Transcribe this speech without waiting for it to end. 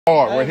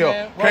Dog right here.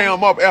 man,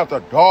 Cam up after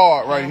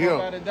dog right here.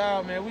 About a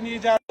dog, man. We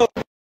need y'all.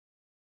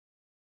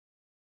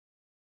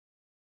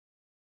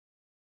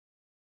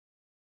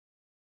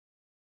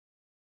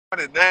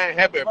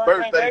 Happy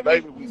birthday,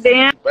 baby. We see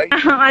Damn, you, baby.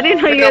 I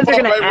didn't know you Cam guys were up,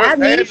 gonna baby. What's add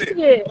me. happening?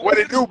 Shit. What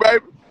it do,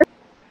 baby?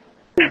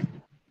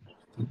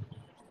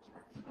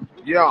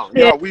 Yeah,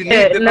 Shit, we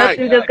lit tonight.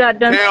 nothing. Just got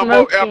done Cam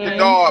up after smoking.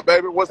 dog,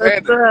 baby. What's What's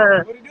happening?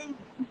 up? What it do?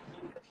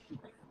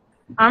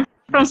 I'm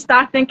from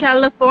Stockton,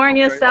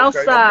 California, Okay, South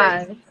okay, okay.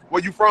 Side.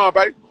 Where you from,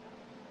 baby?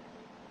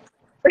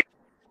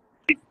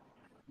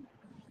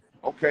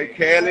 Okay,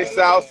 Cali,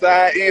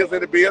 Southside is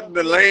in the building,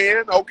 the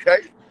land. Okay,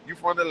 you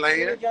from the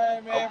land.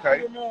 Okay.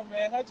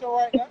 Man. Hunt your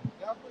right now.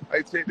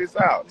 Hey, check this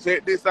out.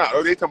 Check this out.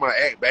 Oh, they talking about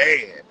act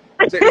bad.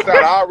 Check this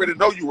out. I already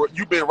know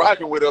you been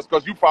rocking with us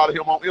because you follow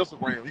him on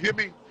Instagram. You hear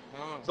me?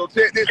 So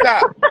check this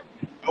out.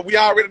 We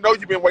already know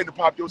you've been waiting to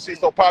pop your shit,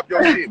 so pop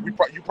your shit. You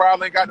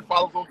probably ain't got the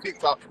followers on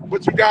TikTok,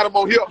 but you got them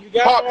on here.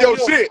 Pop your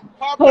shit.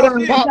 Hold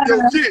on, Pop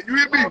your shit. You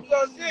hear me? Pop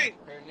your shit.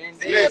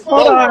 Let's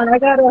hold go. on. I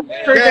gotta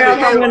figure out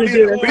how I'm gonna do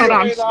this. It's Hold been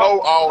on. snow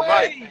all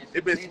night.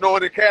 It been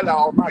snowing in Cali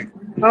all night.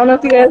 I don't know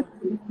if you guys.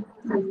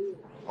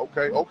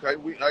 Okay.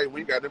 We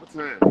ain't got never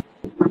time.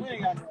 We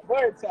ain't got no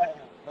bird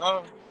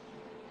time.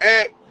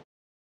 And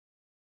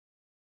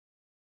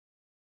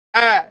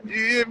you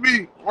hear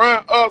me?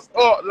 Run us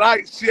up,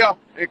 like, share,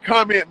 and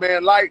comment,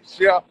 man. Like,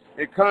 share,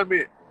 and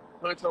comment.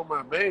 Punch on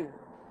my man.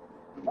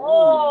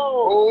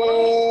 Oh.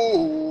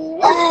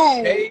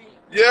 Hey.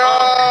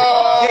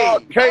 Yeah.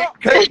 K.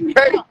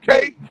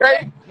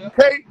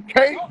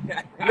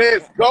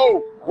 Let's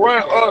go.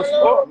 Run us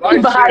up,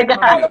 like, Bye, share, and guys.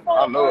 comment.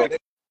 I love it.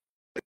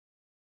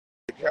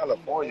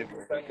 California,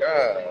 man.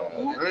 God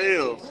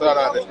damn. Shout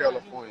out to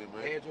California,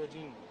 man.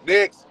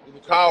 Next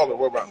caller,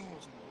 what about?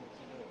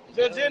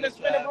 Georgina,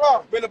 spin the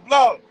block. Spin the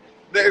block.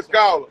 Next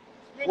caller.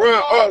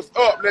 Run us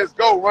up. Let's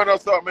go. Run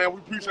us up, man. We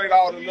appreciate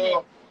all the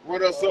love.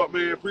 Run us up,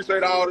 man.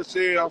 Appreciate all the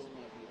shares.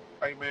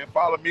 Hey, man,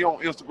 follow me on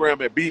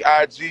Instagram at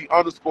BIG_CLOUTTT.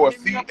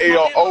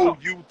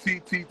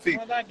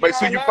 Make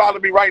sure you follow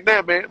me right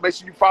now, man. Make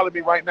sure you follow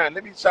me right now.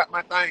 Let me shout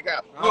my thing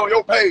out. We on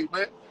your page,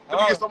 man. Let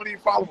me get some of these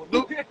followers.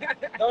 Look.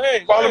 Go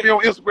ahead. Follow me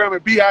on Instagram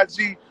at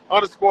BIG_CLOUTTT,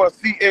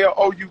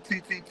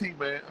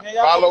 man.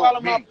 Y'all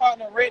follow my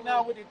partner right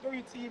now with the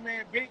 3T,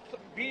 man. Big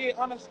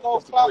underscore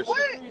clock with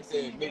the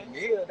 3T, man.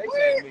 McNeil. They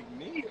said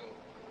McNeil.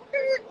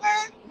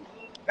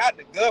 Not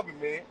the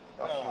government.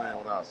 I'm playing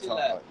without talk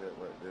like that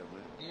right there,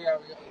 man. Yeah.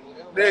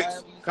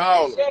 Next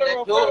caller.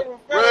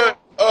 Run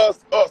us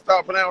up.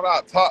 Stop playing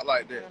without talk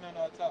like that. No,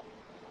 talk.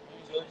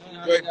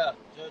 Georgina.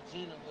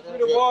 Free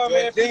the boy,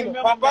 man. Free the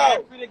member,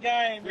 man. Free the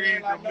game, man. Free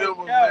the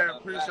members, man.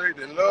 Appreciate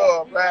the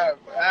love, man.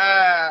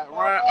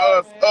 Run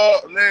us up.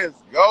 Let's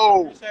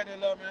go. Appreciate the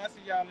love, man. I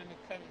see y'all in the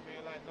country,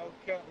 man. Like, no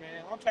cut,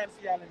 man. I'm trying to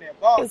see y'all in that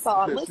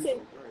ball. Listen,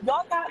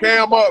 y'all got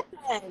Cam up.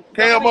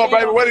 Cam up,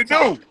 baby. What it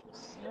do?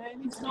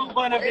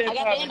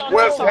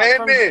 What's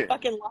happening?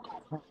 Fucking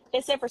live.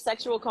 It said for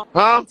sexual Huh?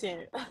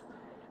 content.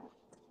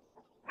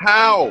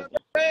 How?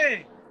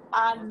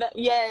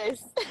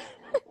 Yes.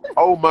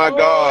 Oh my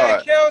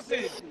God.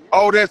 Kelsey.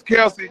 Oh, that's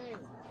Kelsey.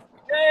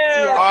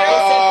 Yeah.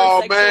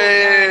 Oh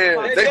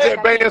man. They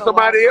just banned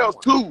somebody else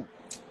too.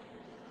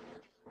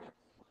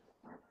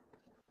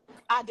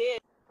 I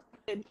did.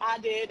 You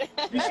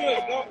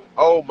should go.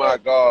 Oh my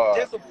God.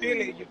 Just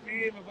appeal it, you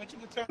feel me? But you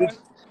can turn.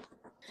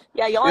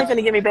 Yeah, y'all ain't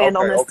gonna get me banned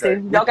on this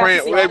too. Y'all got to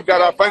see. We got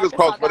our fingers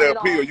crossed for the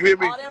appeal. You hear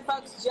me? All them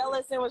folks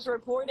jealous and was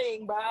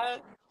reporting, bro.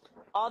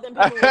 All them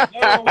people was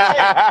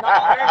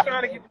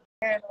trying to get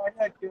the hand on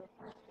that.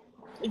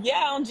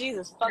 Yeah, on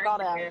Jesus. Fuck all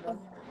that.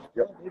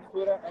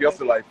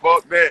 Kelsey like,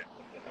 fuck that.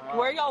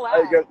 Where y'all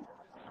at?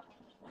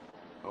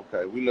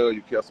 Okay, we love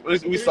you, Kelsey.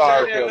 We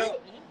sorry, Kelsey.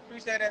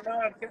 Appreciate that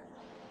love, Kelsey.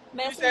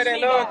 Appreciate that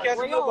love,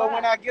 Kelsey. But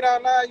when I get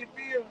out loud, you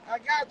feel, I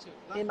got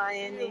you. In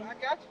Miami.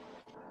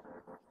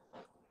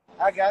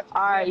 I got you.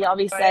 All right, y'all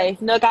be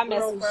safe. Look, I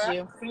messaged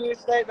you. See you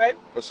safe, baby.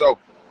 For sure.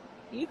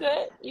 You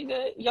good.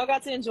 Y'all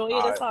got to enjoy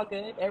it. It's all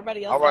good.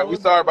 Everybody else. All right, we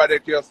sorry about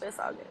that, Kelsey. It's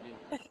all good.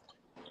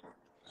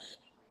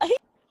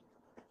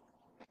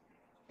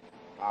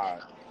 All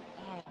right.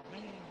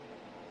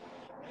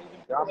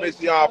 Y'all make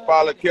sure y'all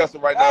follow Kelsey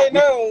right now.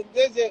 No,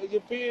 this is, you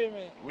feel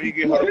me? We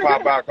get her to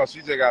pop out because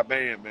she just got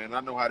banned, man. I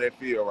know how that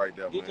feel right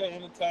there, man. Get your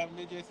entertainment.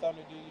 It's just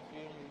something to do, you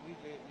feel me? You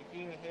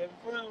feel me? Having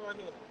fun right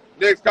here.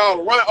 Next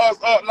caller, run us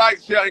up, like,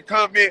 share, and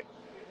comment.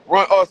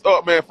 Run us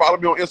up, man. Follow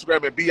me on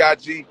Instagram at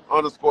BIG_CLOUTTT,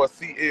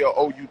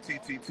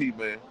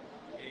 man.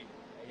 Hey,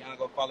 y'all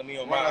go follow me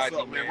on my IG,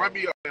 man. Run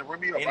me up, man. Run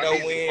me up. Ain't no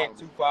win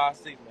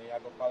 256, man. Y'all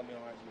go follow me on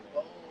IG,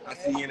 man. I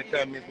see you in the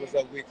comments. What's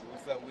up with you?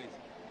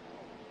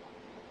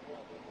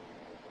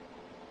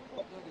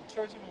 The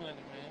church of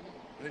money,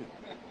 man.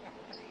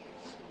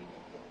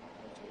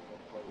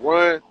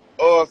 Run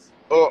us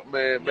up,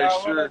 man. Make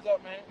sure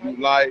you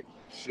like,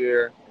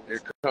 share,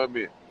 and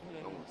comment.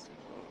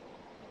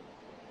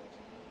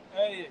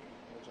 Hey.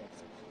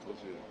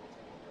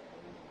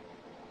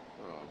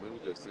 Oh, let me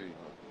just see.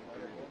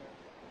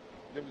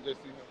 Let me just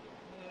see.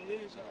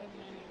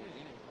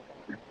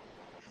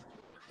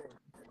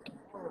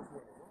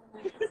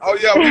 Oh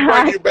yeah, we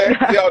bring you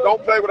back. Yeah,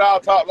 don't play with our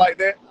talk like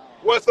that.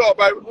 What's up,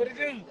 baby? What it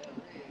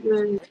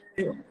do?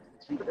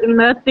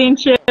 Nothing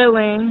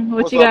chilling.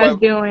 What What's you up, guys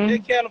baby? In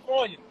doing?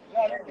 California.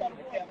 No, that's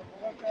California.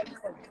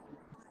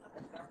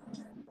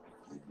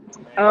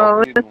 Oh, Oh,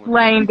 we ain't it's doing that. We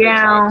laying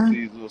just trying to down.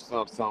 see a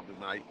little something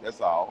tonight.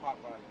 That's all.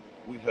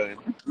 We hunting.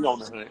 We on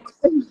the hunt.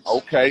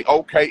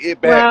 Okay,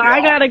 it back, Well, I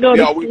y'all. gotta go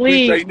to Yeah, we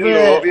sleep, appreciate the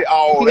love. but It if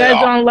all you that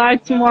guys all. don't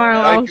live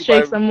tomorrow, Thank I'll you, shake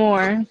baby. some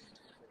more.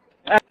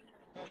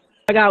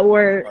 I got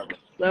work,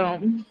 so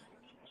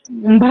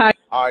bye.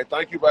 All right,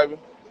 thank you, baby.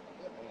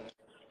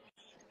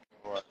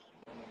 All right.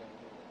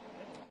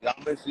 Y'all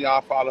make sure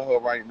y'all follow her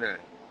right now.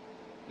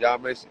 Y'all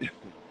make sure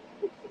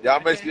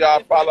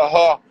y'all follow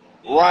her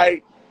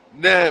right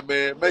now,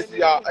 man. Make sure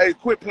y'all, hey,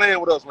 quit playing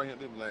with us right here.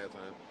 This is the last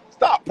time.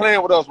 Stop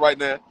playing with us right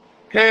now.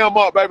 Cam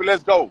up, baby.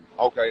 Let's go.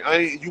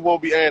 Okay, you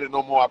won't be added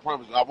no more. I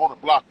promise you. I want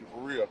to block you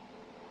for real.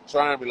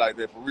 Trying me like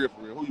that for real,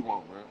 for real. Who you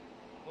want, man?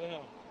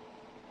 Well,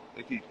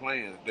 They keep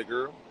playing, the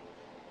girl.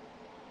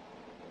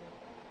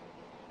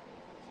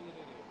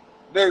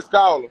 Next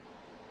caller.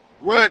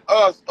 Run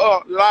us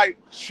up, like,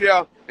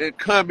 share, and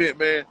comment,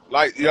 man.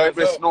 Like, yeah, it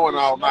been snowing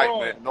all night,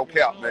 man. No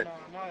cap, man.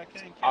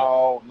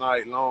 All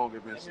night long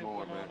it been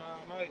snowing, man.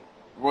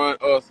 Run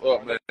us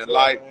up, man.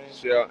 Like,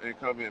 share, and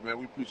comment, man.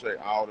 We appreciate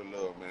all the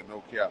love, man.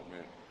 No cap,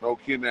 man. No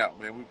kidnap,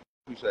 man. We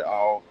appreciate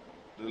all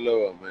the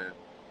love, man.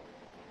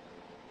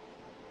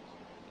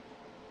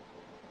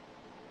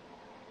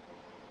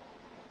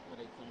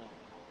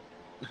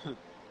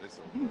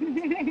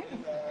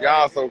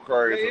 Y'all so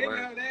crazy,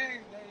 man.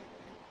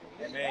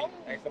 Hey, man,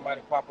 ain't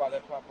somebody pop out,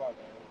 let pop out,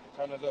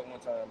 man. Turn us up one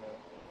time,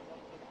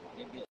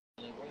 man.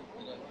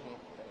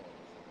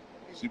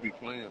 She be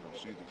playing them.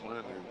 She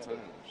declining every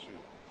time. Shit.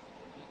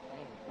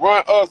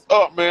 Run us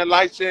up, man.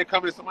 Like, share,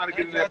 comment. Somebody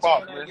get in that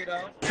box, man.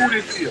 Who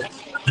this is?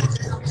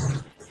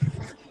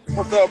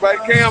 What's up, baby?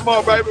 Cam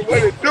up, baby.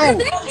 What it do?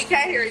 We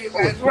can't hear you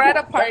guys. We're at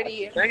a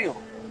party. Damn.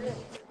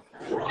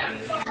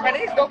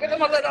 Ready? Go get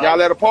them a little.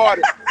 Y'all at a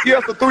party. Give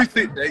us a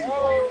 3-6. There you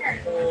go.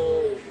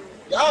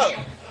 Y'all.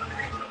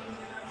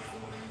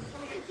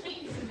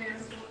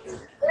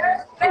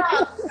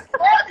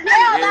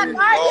 That's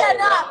hard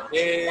enough.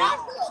 Yeah.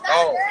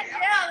 Oh.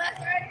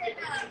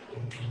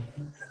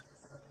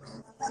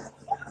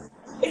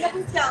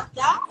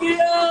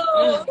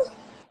 Yeah.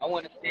 I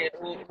want to say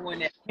who in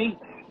that pink.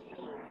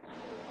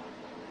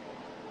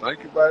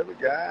 Thank you, baby.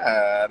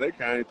 God, they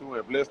came through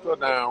and blessed her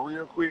down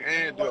real quick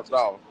and dipped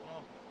off.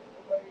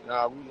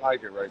 Nah, we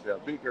like it right there.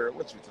 Big girl,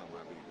 what you talking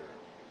about, big girl?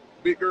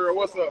 Big girl,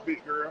 what's up,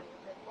 big girl?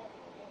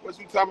 What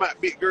you talking about,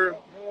 big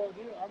girl?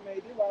 I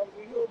made this. I was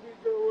in here, big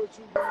girl. What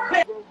you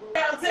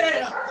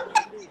doing?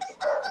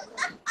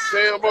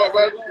 Sam up,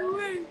 baby.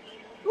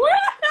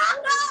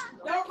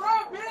 Don't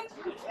run, bitch.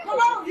 Come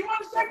on. You want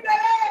to shake that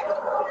ass?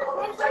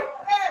 Come shake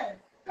that ass.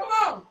 Come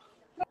on.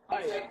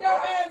 Come shake that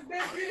ass,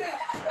 bitch.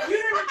 You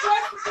didn't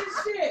request this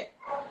shit.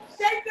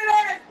 Shake that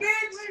ass,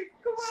 bitch.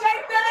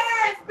 Shake that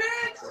ass,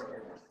 bitch.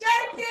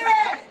 Shake it.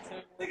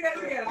 Look at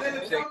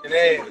it. Shake that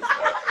ass.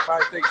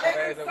 Probably shake that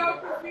ass So up.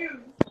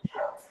 confused.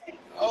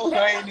 Oh, I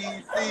ain't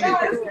even see No, it.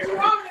 this what you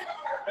wanted.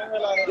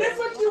 This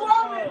what you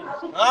wanted.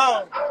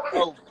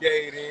 Oh,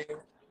 okay then.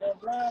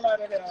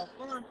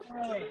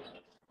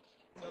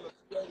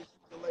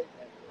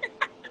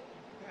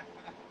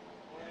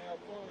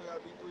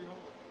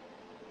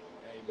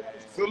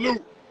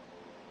 Salute.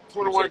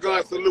 21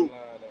 gun salute.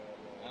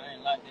 I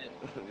ain't like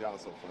that. Y'all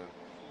so funny.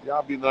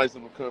 Y'all be nice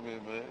in the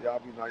comment, man. Y'all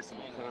be nice in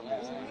the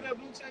comments, man.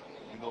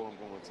 You know I'm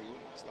going to it.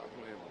 Stop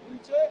playing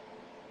with me.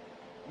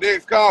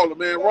 Next caller,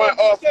 man. Run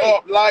us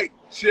up, like,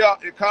 share,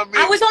 and comment.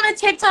 I was on a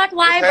TikTok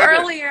live happening?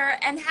 earlier,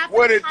 and half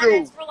What of the it do?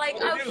 comments were like,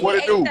 "Oh, What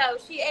it do?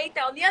 She ate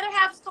though," and the other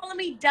half is calling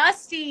me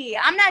dusty.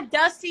 I'm not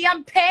dusty.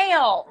 I'm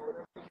pale.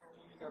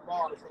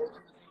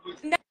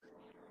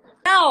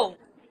 No.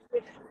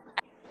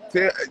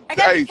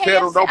 Hey,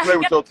 tell them don't play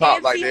with your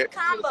top like that.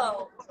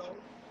 Combo.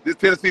 This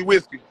Tennessee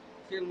whiskey.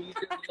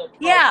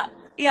 Yeah.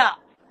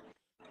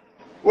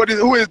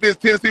 Who is this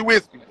Tennessee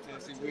whiskey?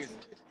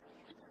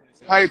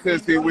 Hey,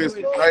 Tennessee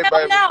whiskey. Hey,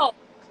 baby. No.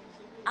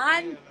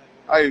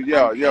 Hey,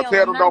 yeah.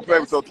 Tell them don't play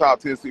with your top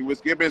Tennessee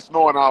whiskey. It been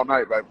snowing all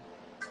night, baby.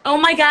 Oh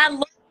my God!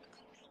 Look,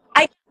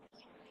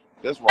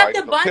 that's right.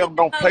 the Tell them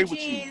don't play with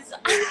you.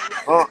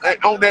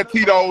 On that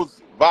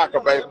Tito's vodka,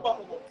 baby.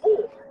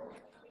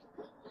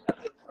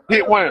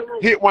 Hit one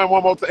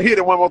more time. Hit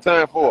it one more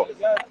time for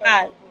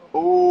us.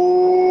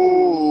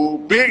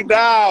 Ooh, big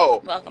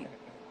dog. Welcome.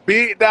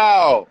 Big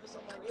dog.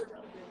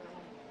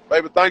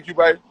 Baby, thank you,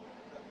 baby.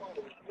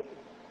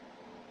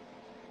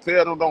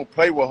 Tell them don't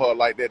play with her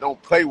like that.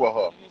 Don't play with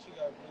her.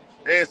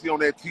 And she on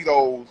that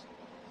Tito's.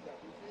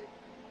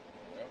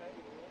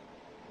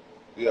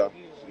 Yeah,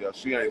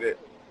 she ain't that.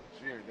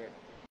 She ain't that.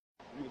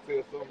 You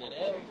can tell someone.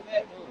 Yeah,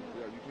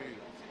 you can.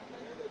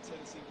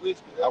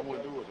 I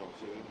wouldn't do it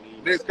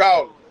though. Next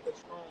call.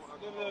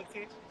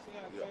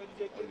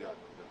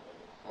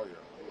 Oh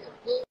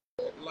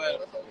yeah.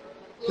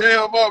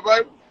 Cam up,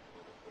 baby.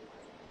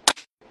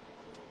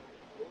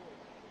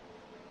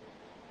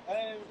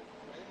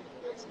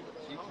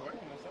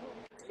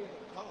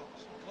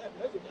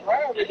 That's a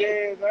private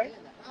gas, right?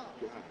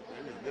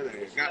 That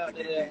ain't got to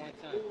be big.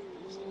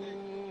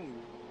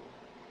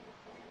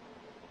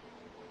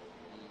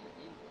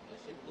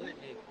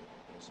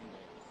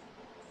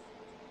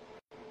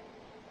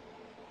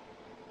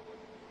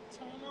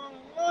 Turn on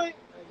the light.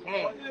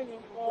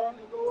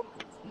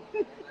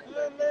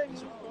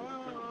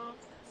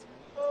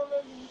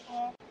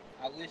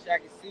 I wish I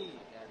could see it.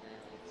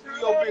 Do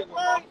your big one,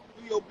 Mom.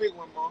 Do your big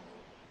one, Mom.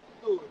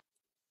 Do it.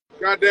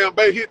 Goddamn,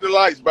 babe, hit the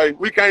lights, babe.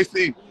 We can't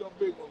see. Do your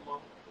big one,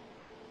 Mom.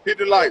 Hit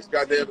the lights,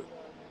 goddamn it.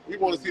 We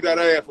want to see that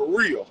ass for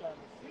real.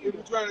 Hit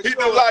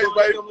them lights,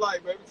 baby. Them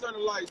lights, baby. Turn the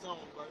lights on,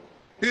 baby.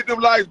 Hit them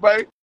lights,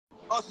 babe.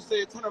 Also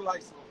said, turn the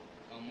lights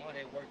on. More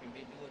they working,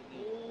 they do it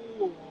again.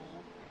 Ooh.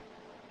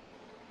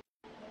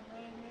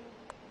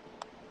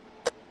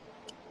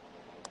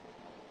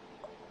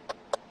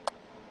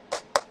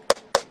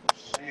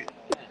 Shit.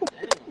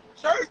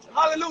 Church,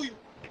 hallelujah.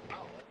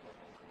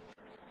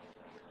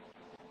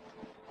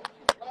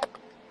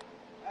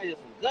 I just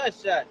some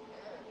gunshot.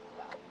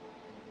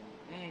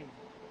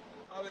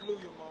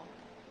 Hallelujah, Mom.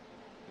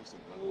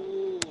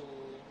 Ooh.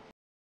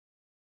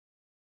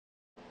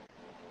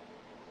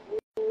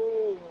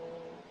 Ooh.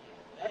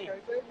 I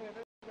can't say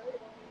that.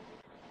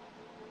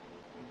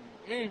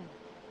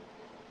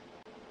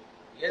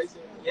 Yes,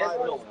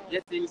 no.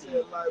 Yes, indeed.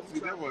 See,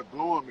 that was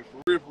blowing me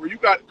for real, for real. You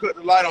got to cut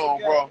the light on,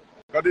 bro.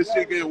 Cause this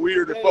shit getting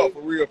weird as fuck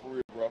for real,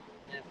 bro.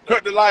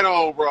 Cut the light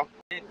on, bro.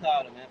 They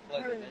called him, man. Fuck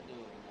it, let's do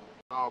it.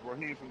 Nah, bro,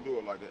 he ain't finna do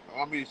it like that.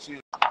 I mean,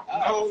 shit.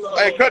 Oh,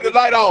 Hey, cut the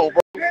light on,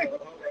 bro.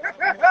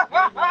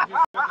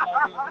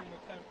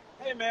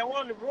 Hey, man,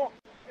 one of the wrong.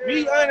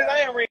 Be honest,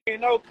 I ain't really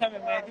no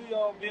coming, man. Do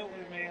your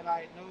business, man.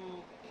 Like,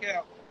 no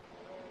cap.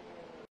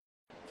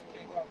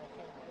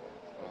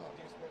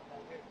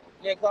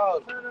 Yeah,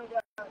 called.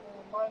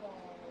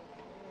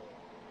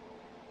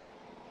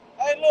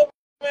 Hey, look,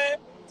 man.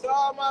 To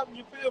all my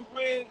you feel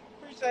friends,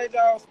 appreciate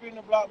y'all spinning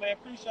the block, man.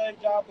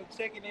 Appreciate y'all for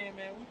checking in,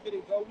 man. We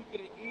finna go. We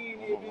finna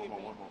end it, man.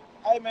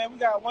 Hey, man, we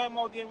got one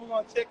more then. We're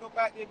gonna check up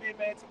out there,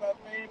 man. To my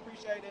fans,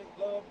 appreciate that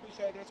love,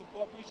 appreciate that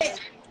support, appreciate.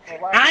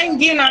 I ain't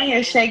getting on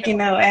here shaking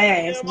no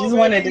ass. Just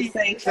wanted to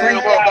say free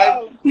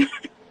y'all.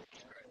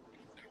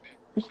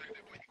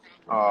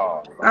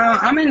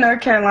 I'm in North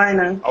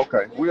Carolina.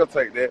 Okay, we'll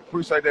take that.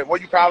 Appreciate that. Where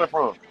you calling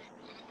from?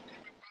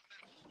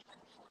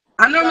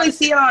 I normally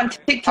see y'all on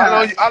TikTok.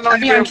 How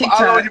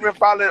long you been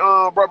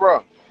following,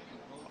 bro?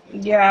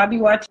 Yeah, I be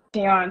watching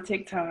y'all on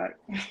TikTok.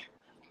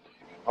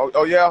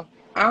 Oh yeah.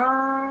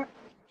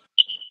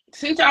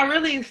 Since y'all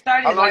really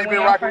started, how long like you when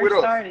been y'all rocking first with us?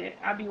 started,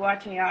 I be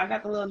watching y'all. I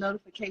got the little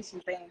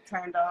notification thing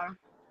turned on.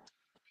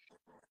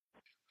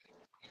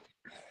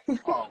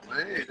 Oh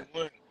man.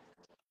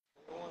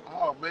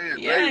 Oh man,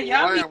 Yeah, they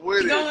y'all be ran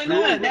with going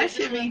it. up. That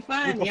should be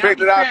fun. We Y'all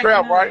be perfected our craft,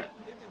 cracking right? up.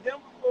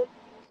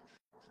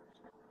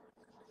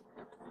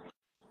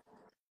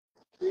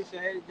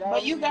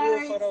 But you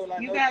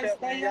guys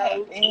stay up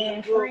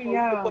and free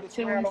y'all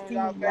till we see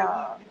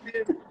y'all.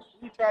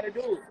 We try to do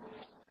it.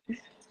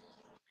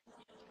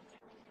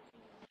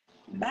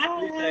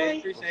 Bye.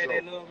 Appreciate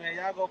that love, man.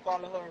 Y'all go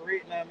follow her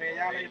right now, man.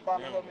 Y'all ain't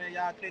follow her, man.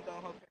 Y'all click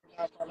on her page.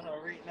 Y'all follow her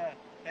right now.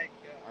 Thank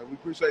you. Right, we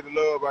appreciate the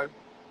love, baby.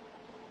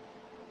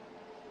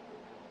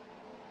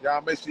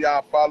 Y'all make sure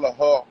y'all follow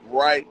her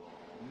right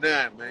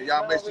now, man.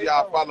 Y'all make sure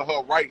y'all follow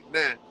her right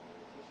now.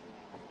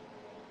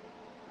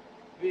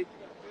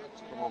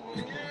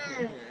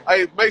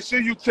 Hey, make sure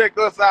you check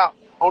us out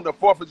on the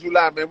 4th of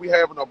July, man. We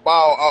having a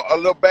ball, a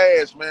little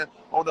bash, man.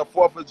 On the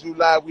 4th of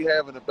July, we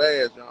having a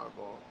bash, y'all.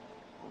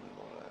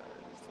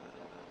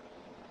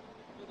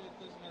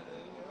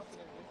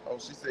 Oh,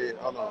 she said,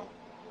 hold on.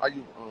 Are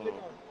you,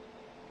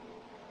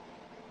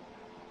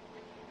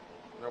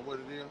 now what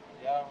it is?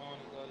 Y'all want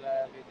to go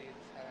live at this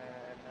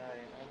time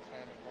night. I'm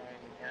trying to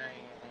bring the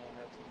gang on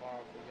there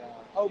tomorrow for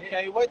y'all.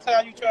 Okay, what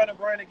time you trying to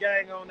bring the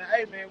gang on there?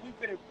 Hey, man, we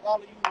finna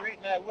follow you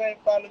right now. We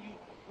ain't follow you.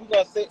 We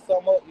gonna set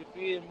something up, you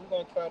feel me? We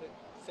gonna try to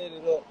set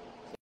it up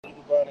so you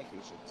can burn it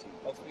official.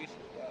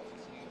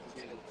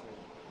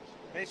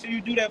 Make sure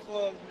you do that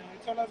for us, man.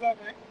 Turn us up,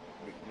 man.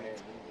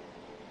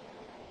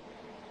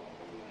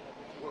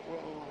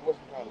 What's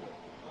the problem?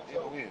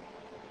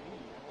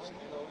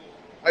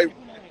 Hey,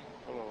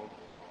 hold on.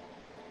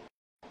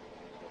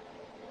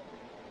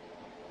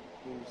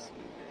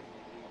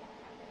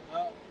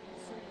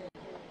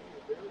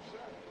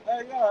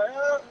 Hey,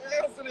 y'all,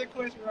 answer that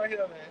question right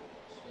here, man.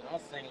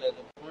 I'm singing like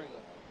a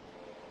Pringle.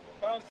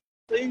 I'm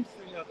singing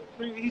like a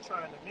Pringle. He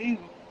trying to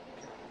mingle.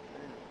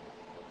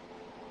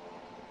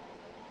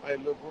 Hey,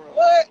 little bro.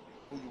 What?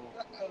 Who you want? I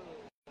thought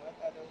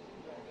that was you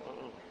right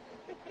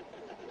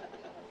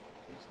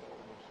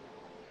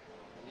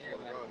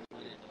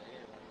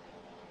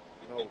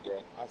No, bro.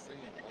 I seen it.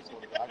 I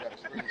swear to God, I got a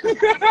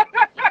screenshot.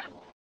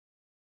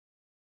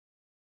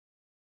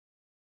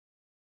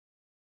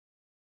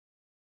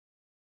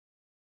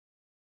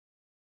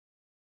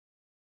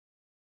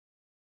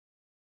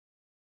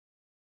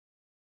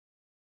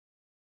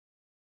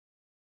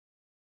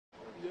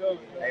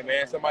 Hey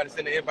man, somebody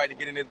send an invite to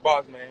get in this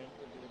box, man.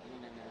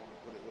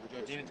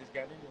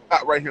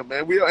 Right here,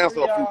 man. We'll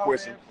answer a few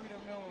questions.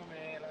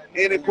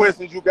 Any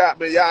questions you got,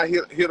 man, y'all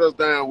hit us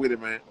down with it,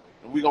 man.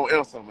 And we gonna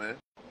answer, man.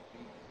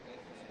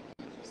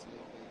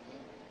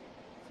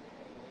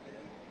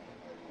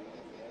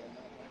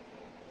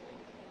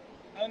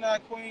 I'm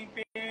not Queen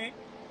Pin.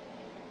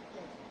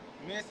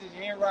 Message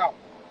en route.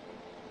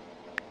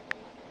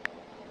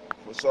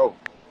 For sure.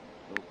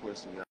 No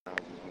question, y'all.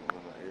 Just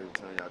every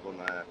time y'all go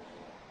live.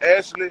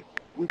 Ashley,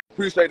 we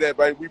appreciate that,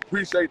 baby. We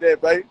appreciate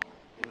that, baby.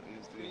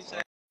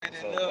 Appreciate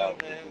that love,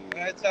 man.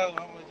 I told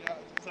him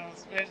something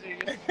special.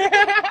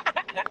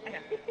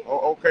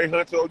 Oh, okay,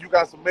 Huncho, you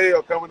got some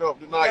mail coming up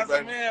tonight,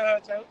 baby. Mail,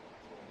 Huncho.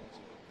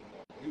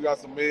 You got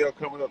some mail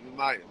coming up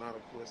tonight. Not a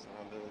question.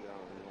 I love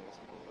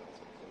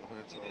y'all.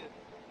 Huncho is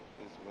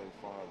way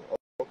farther.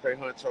 Okay,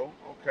 Huncho.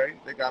 Okay,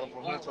 they got them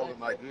for Huncho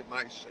tonight. Good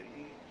night,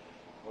 Shade.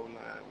 Go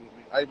live with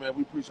me. Hey, man,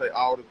 we appreciate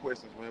all the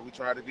questions, man. We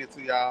try to get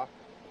to y'all.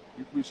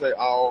 We appreciate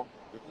all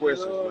the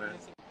questions, man.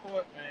 And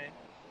support, man.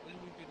 What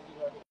we finna do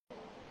right here?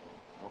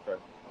 Okay.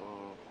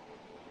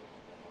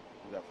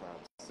 We got 5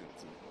 to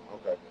 6.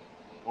 Okay.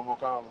 One more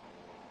caller.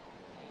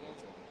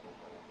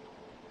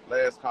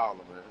 Last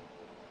caller, man.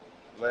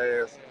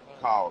 Last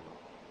caller.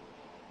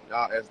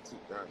 Y'all asked too.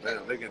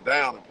 Damn, they get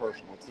down in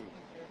personal too.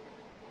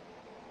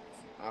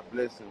 I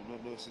bless him.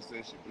 No, she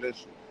said she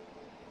bless you.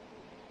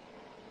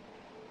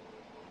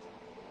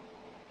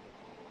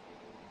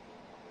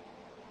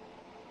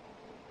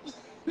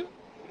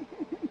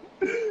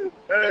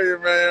 Hey,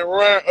 man,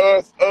 run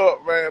us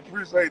up, man.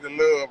 Appreciate the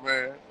love,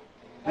 man.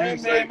 Hey,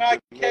 man,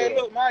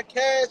 look, my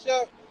cash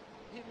up.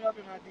 Hit me up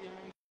in my DM. I'm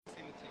gonna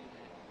send it to you,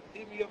 man.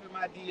 Hit me up in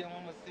my DM.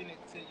 I'm gonna send it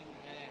to you,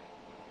 man.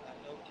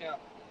 No cap.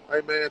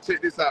 Hey, man,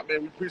 check this out,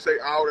 man. We appreciate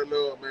all the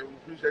love, man. We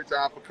appreciate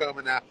y'all for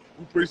coming out.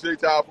 We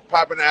appreciate y'all for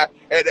popping out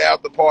at the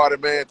after party,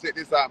 man. Check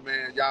this out,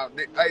 man. Y'all,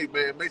 hey,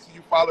 man, make sure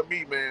you follow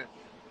me, man,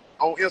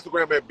 on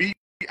Instagram at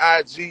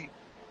BIG_CALOUTTT.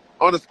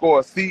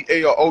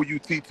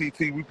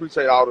 We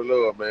appreciate all the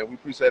love, man. We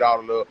appreciate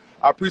all the love.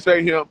 I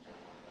appreciate him.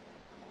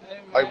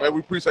 Hey, man, we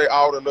appreciate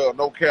all the love.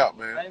 No cap,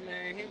 man. Hey,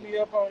 man, hit me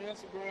up on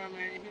Instagram,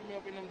 man. Hit me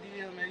up in them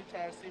DMs, man. You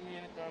try to see me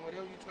anything,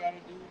 whatever you try to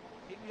do.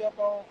 Hit me up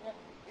on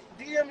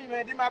DM me,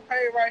 man. This my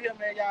page right here,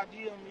 man. Y'all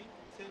DM me.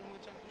 Tell me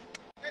what y'all do.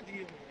 DM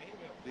me, man. Hit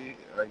me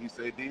up. He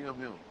said DM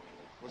him.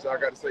 What y'all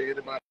got to say,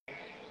 anybody?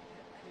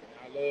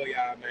 I love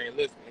y'all, man.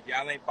 Listen, if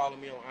y'all ain't follow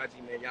me on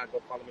IG, man, y'all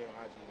go follow me on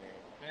IG, man.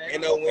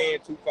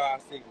 NOWin256, man.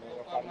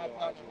 Go follow me on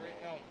IG, man.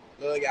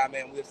 Love y'all,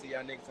 man. We'll see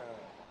y'all next time.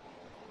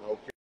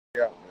 Okay,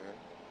 yeah, man.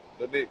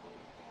 The Nick.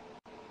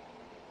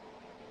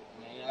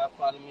 Man, y'all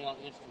follow me on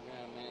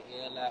Instagram, man.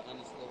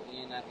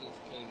 LI_NISK, man.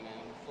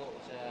 Fuck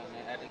with y'all,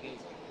 man. At the gate.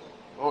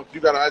 Oh, you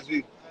got an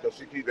IG? Because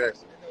she keep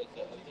asking.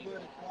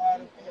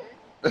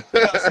 See,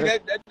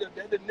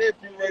 that's the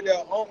nephew right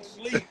there on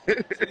sleep. See,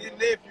 this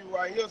nephew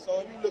right here. So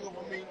if you looking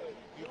for me,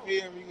 you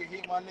feel me? You can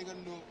hit my nigga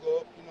Nuke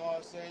up. You know what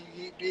I'm saying?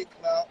 You hit Big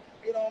Clout.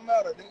 It don't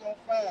matter. They gonna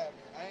find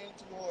me. I ain't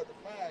too hard to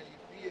find. You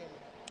feel me?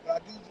 But I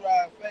do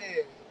drive fast.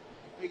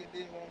 You figure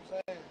this what I'm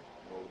saying?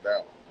 No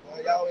doubt.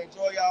 Y'all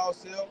enjoy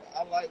y'all-self.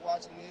 I like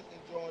watching this,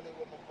 enjoying it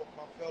with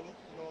my fellas.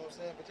 You know what I'm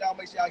saying? But y'all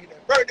make sure y'all get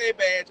that birthday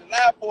badge.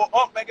 July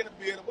 4th, back in the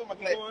building. Where my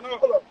glass?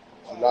 Hold up.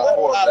 July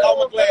 4th. I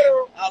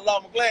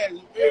love my glass.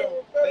 You feel me?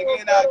 They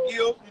getting out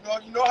gifts.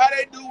 You know how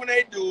they do when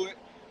they do it.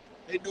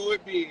 They do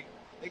it big.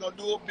 They gonna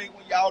do it big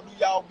when y'all do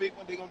y'all big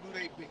when they gonna do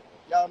they big.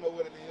 Y'all know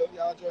what it is.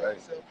 Y'all enjoy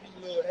yourself. Peace,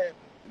 love, happiness.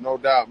 No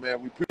doubt,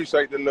 man. We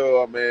appreciate the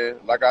love,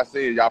 man. Like I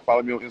said, y'all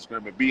follow me on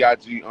Instagram at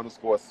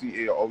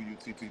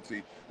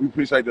BIG_CALOUTTT. We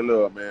appreciate the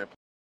love, man.